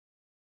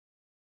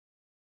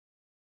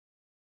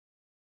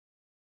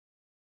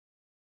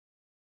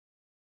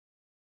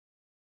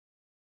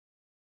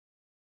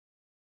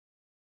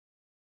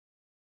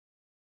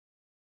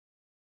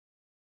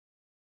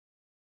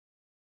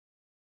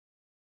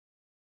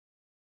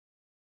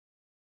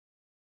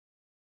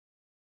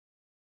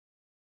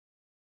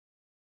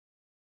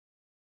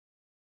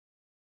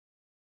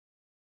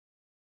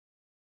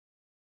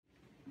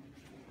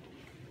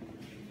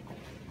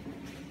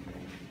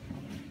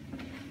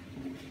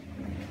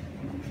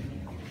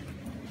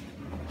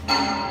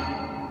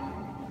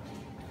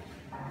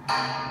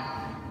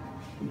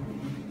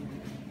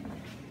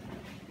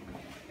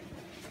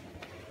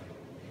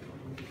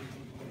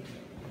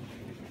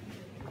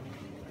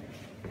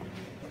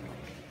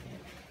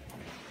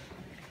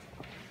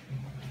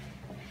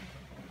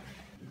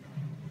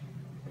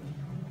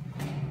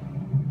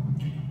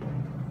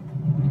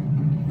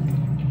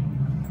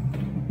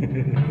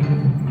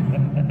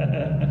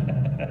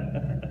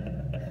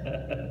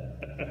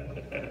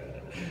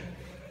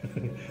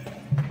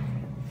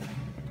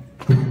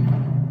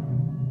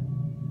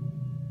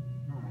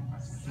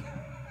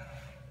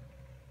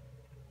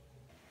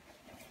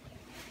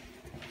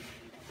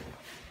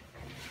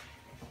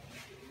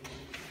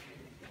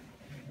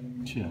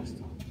Ce e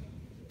asta?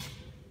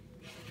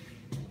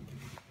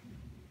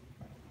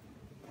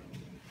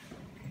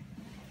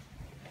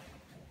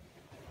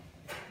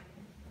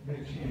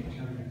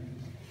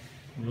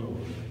 Nu.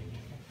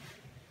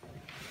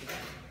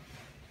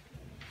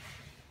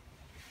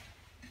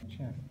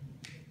 Ce?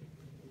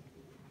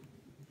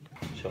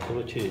 Și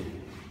acolo ce e?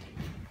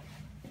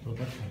 Tot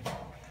așa.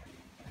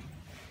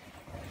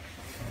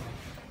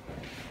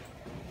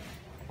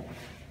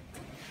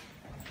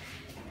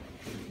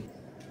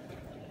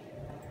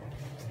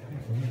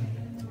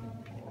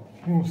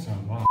 Cum să-mi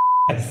bag?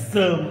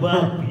 Să-mi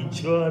bag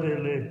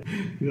picioarele!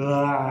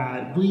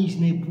 Băi, ești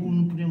nebun,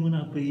 nu pune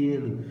mâna pe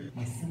el!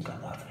 Mai sunt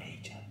cadavre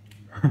aici!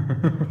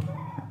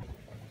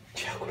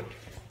 Ce acolo?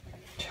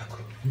 Ce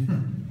acolo?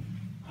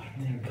 Hai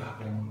de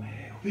capul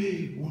meu!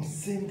 Un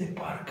semn de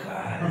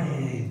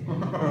parcare!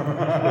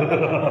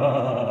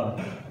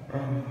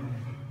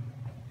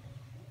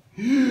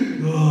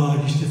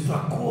 Niște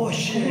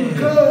sacoșe!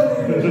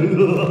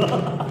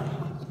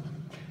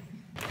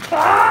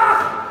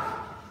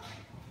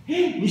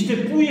 Niște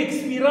pui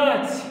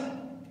expirați!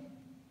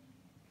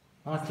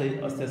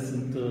 Astea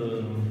sunt...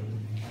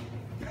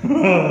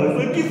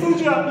 S-a închis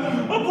ușa!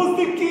 A fost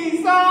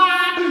închisă!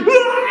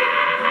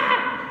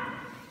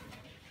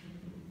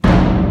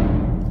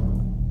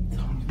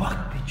 Să-mi bag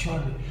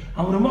picioarele!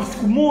 Am rămas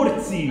cu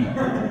morții!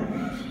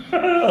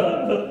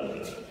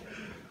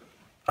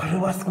 Am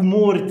rămas cu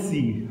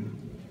morții!